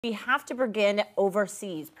We have to begin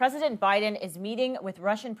overseas. President Biden is meeting with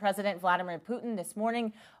Russian President Vladimir Putin this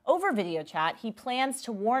morning over video chat. He plans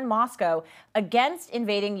to warn Moscow against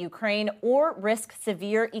invading Ukraine or risk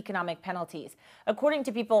severe economic penalties. According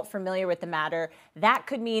to people familiar with the matter, that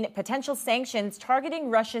could mean potential sanctions targeting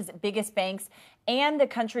Russia's biggest banks and the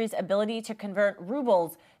country's ability to convert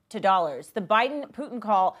rubles to dollars. The Biden-Putin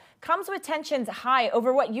call comes with tensions high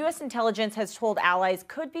over what U.S. intelligence has told allies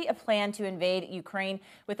could be a plan to invade Ukraine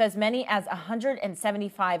with as many as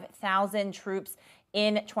 175,000 troops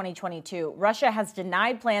in 2022. Russia has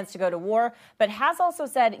denied plans to go to war, but has also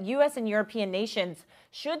said U.S. and European nations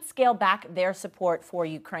should scale back their support for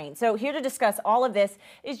Ukraine. So here to discuss all of this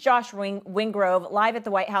is Josh Wingrove, live at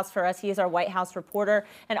the White House for us. He is our White House reporter,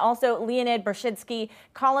 and also Leonid Bershidsky,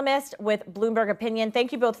 columnist with Bloomberg Opinion.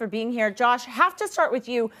 Thank you both for being here. Josh, have to start with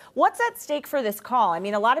you. What's at stake for this call? I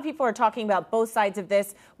mean, a lot of people are talking about both sides of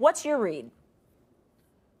this. What's your read?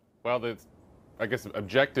 Well, the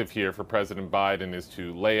objective here for President Biden is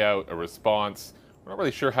to lay out a response. We're not really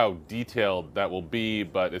sure how detailed that will be,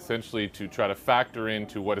 but essentially to try to factor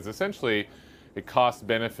into what is essentially a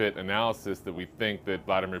cost-benefit analysis that we think that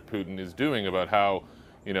Vladimir Putin is doing about how,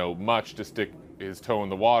 much to stick his toe in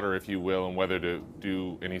the water, if you will, and whether to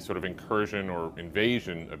do any sort of incursion or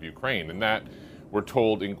invasion of Ukraine. And that, we're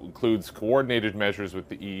told, includes coordinated measures with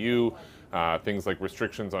the EU, things like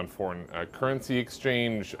restrictions on foreign currency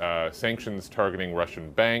exchange, sanctions targeting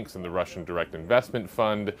Russian banks and the Russian Direct Investment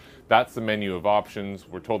Fund. That's the menu of options.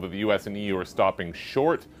 We're told that the U.S. and EU are stopping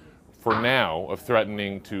short for now of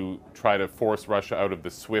threatening to try to force Russia out of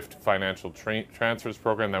the SWIFT financial transfers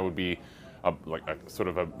program. That would be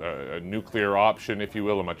a nuclear option, if you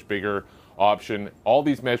will, a much bigger option. All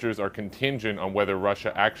these measures are contingent on whether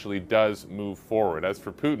Russia actually does move forward. As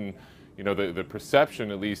for Putin, the perception,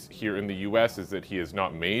 at least here in the U.S., is that he has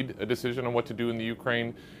not made a decision on what to do in the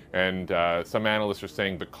Ukraine. And some analysts are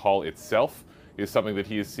saying the call itself is something that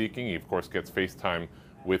he is seeking. He, of course, gets FaceTime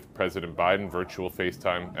with President Biden, virtual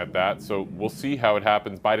FaceTime at that. So we'll see how it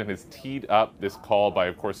happens. Biden has teed up this call by,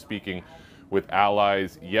 of course, speaking with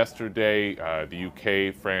allies yesterday, the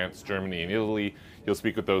UK, France, Germany, and Italy. He'll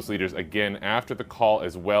speak with those leaders again after the call,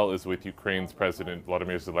 as well as with Ukraine's President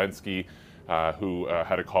Vladimir Zelensky, who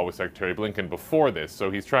had a call with Secretary Blinken before this.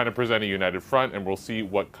 So he's trying to present a united front, and we'll see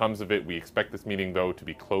what comes of it. We expect this meeting, though, to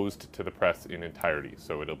be closed to the press in entirety.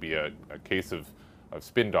 So it'll be a case of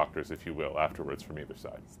spin doctors, if you will, afterwards from either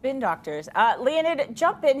side. Spin doctors. Leonid,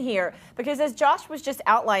 jump in here, because as Josh was just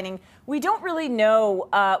outlining, we don't really know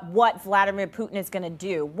what Vladimir Putin is going to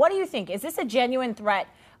do. What do you think? Is this a genuine threat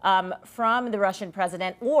from the Russian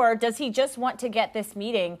president, or does he just want to get this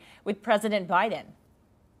meeting with President Biden?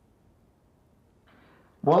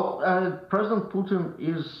 Well, President Putin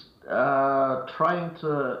is trying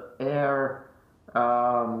to air,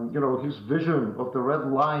 his vision of the red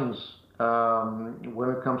lines when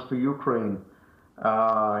it comes to Ukraine.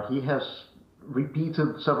 He has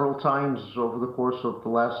repeated several times over the course of the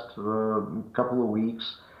last couple of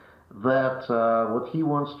weeks that what he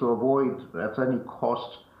wants to avoid at any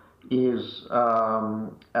cost is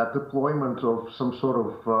a deployment of some sort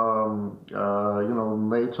of,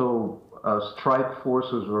 NATO strike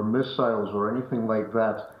forces or missiles or anything like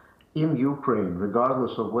that in Ukraine,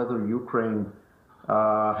 regardless of whether Ukraine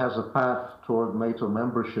has a path toward NATO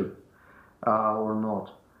membership or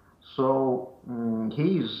not. So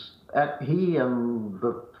he and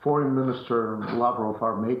the foreign minister Lavrov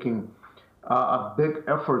are making a big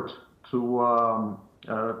effort to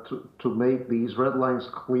make these red lines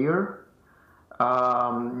clear,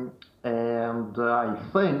 and I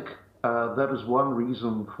think that is one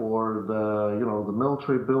reason for the the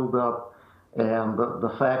military buildup and the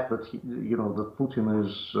fact that that Putin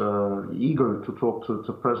is eager to talk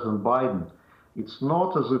to President Biden. It's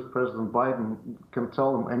not as if President Biden can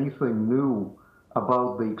tell him anything new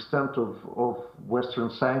about the extent of Western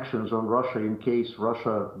sanctions on Russia in case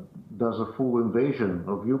Russia does a full invasion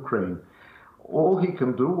of Ukraine. All he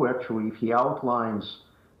can do, actually, if he outlines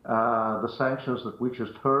the sanctions that we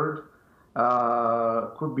just heard,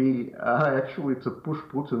 could be actually to push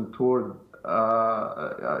Putin toward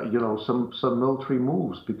some military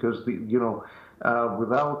moves, because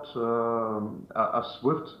without a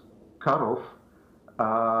swift cutoff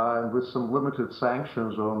and with some limited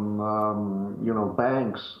sanctions on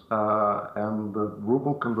banks and the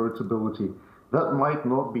ruble convertibility, that might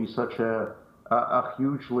not be such a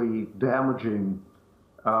hugely damaging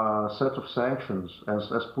set of sanctions as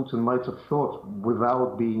Putin might have thought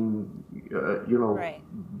without being, right,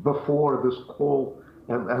 before this call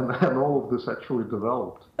and all of this actually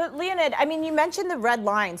developed. But Leonid, I mean, you mentioned the red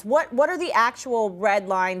lines. What are the actual red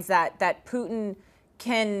lines that Putin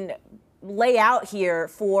can lay out here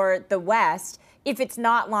for the West if it's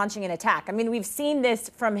not launching an attack? I mean, we've seen this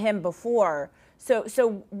from him before.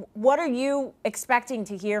 So what are you expecting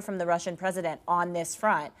to hear from the Russian president on this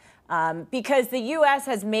front? Because the U.S.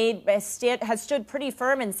 has stood pretty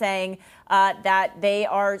firm in saying that they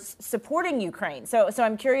are supporting Ukraine. So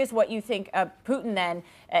I'm curious what you think Putin then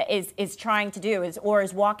is trying to do, or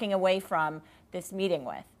is walking away from this meeting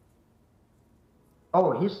with.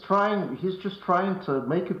 Oh, he's just trying to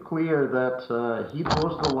make it clear that he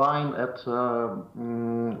draws the line at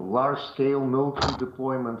large-scale military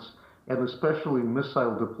deployments and especially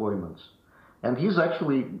missile deployments. And he's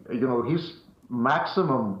actually, his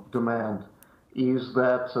maximum demand is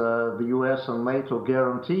that the U.S. and NATO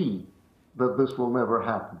guarantee that this will never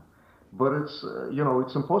happen. But it's,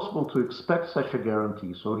 it's impossible to expect such a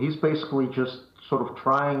guarantee. So he's basically just sort of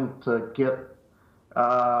trying to get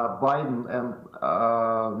Biden and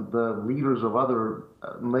the leaders of other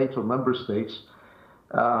NATO member states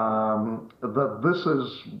that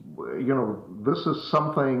this is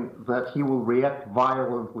something that he will react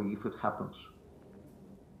violently if it happens.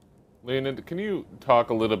 Leonid, can you talk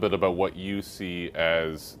a little bit about what you see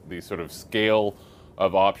as the sort of scale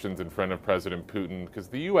of options in front of President Putin? Because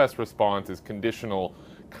the U.S. response is conditional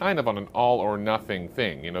kind of on an all-or-nothing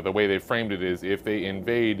thing. The way they framed it is if they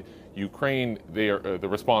invade Ukraine, the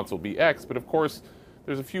response will be X. But of course,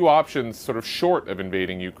 there's a few options sort of short of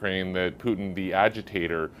invading Ukraine that Putin, the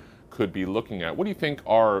agitator, could be looking at. What do you think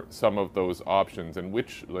are some of those options, and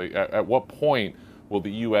at what point will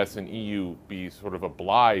the U.S. and EU be sort of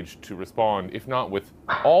obliged to respond, if not with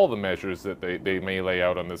all the measures that they may lay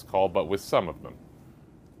out on this call, but with some of them?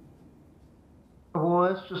 Well,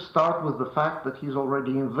 let's just start with the fact that he's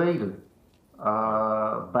already invaded.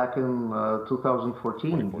 Back in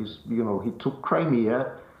 2014, he took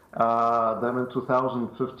Crimea. Then in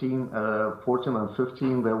 2015, 14 and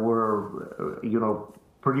 15, there were,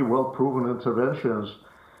 pretty well-proven interventions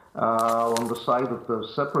on the side of the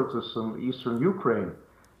separatists in eastern Ukraine.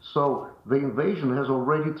 So the invasion has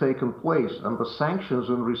already taken place, and the sanctions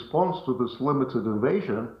in response to this limited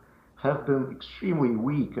invasion have been extremely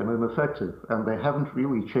weak and ineffective, and they haven't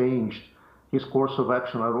really changed his course of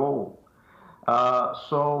action at all. The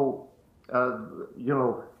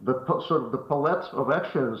palette of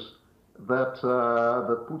actions that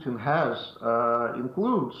Putin has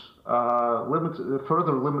includes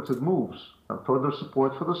further limited moves and further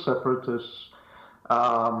support for the separatists,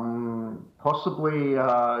 possibly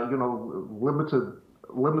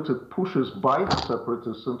limited pushes by the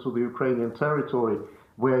separatists into the Ukrainian territory,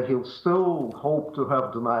 where he'll still hope to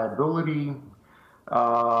have deniability.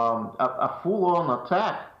 A full-on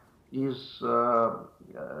attack is a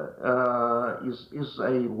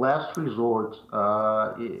last resort.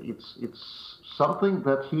 It's something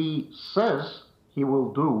that he says he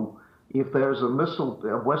will do if there's a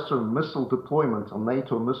Western missile deployment, a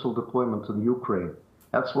NATO missile deployment in Ukraine.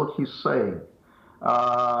 That's what he's saying.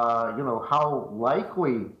 How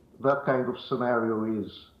likely that kind of scenario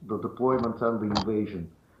is, the deployment and the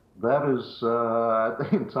invasion, that is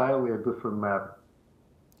entirely a different matter.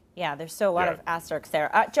 Yeah, there's still a lot of asterisks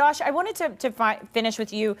there. Josh, I wanted to finish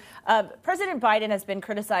with you. President Biden has been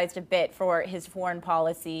criticized a bit for his foreign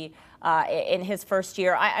policy in his first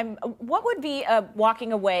year. What would be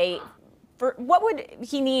walking away? What would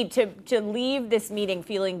he need to leave this meeting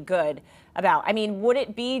feeling good about? I mean, would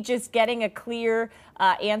it be just getting a clear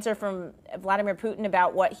answer from Vladimir Putin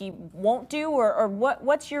about what he won't do, or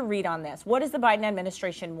what's your read on this? What does the Biden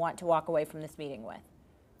administration want to walk away from this meeting with?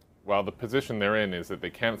 Well, the position they're in is that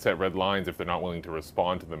they can't set red lines if they're not willing to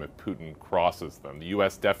respond to them if Putin crosses them. The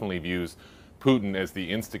U.S. definitely views Putin as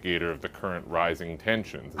the instigator of the current rising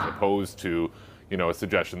tensions, as opposed to, a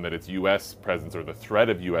suggestion that it's U.S. presence or the threat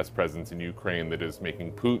of U.S. presence in Ukraine that is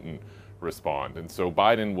making Putin respond. And so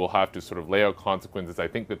Biden will have to sort of lay out consequences. I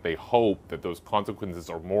think that they hope that those consequences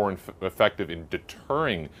are more effective in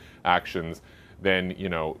deterring actions than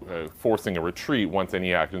forcing a retreat once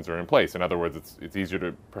any actions are in place. In other words, it's easier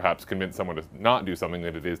to perhaps convince someone to not do something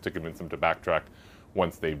than it is to convince them to backtrack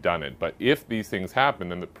once they've done it. But if these things happen,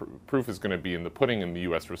 then the proof is going to be in the pudding in the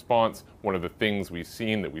U.S. response. One of the things we've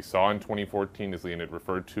seen that we saw in 2014, as Leonid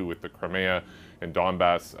referred to with the Crimea and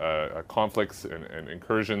Donbass conflicts and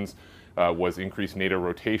incursions, was increased NATO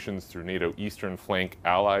rotations through NATO eastern flank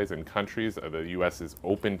allies and countries. The U.S. is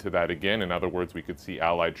open to that again. In other words, we could see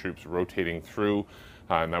allied troops rotating through,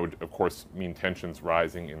 and that would, of course, mean tensions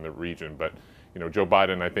rising in the region. But Joe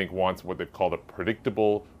Biden, I think, wants what they've called a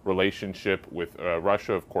predictable relationship with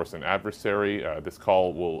Russia, of course, an adversary. This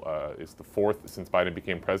call is the fourth since Biden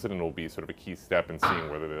became president. Will be sort of a key step in seeing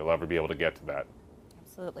whether they'll ever be able to get to that.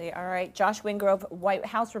 Absolutely. Absolutely. All right. Josh Wingrove, White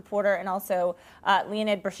House reporter, and also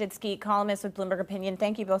Leonid Brzezinski, columnist with Bloomberg Opinion.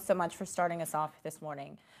 Thank you both so much for starting us off this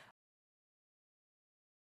morning.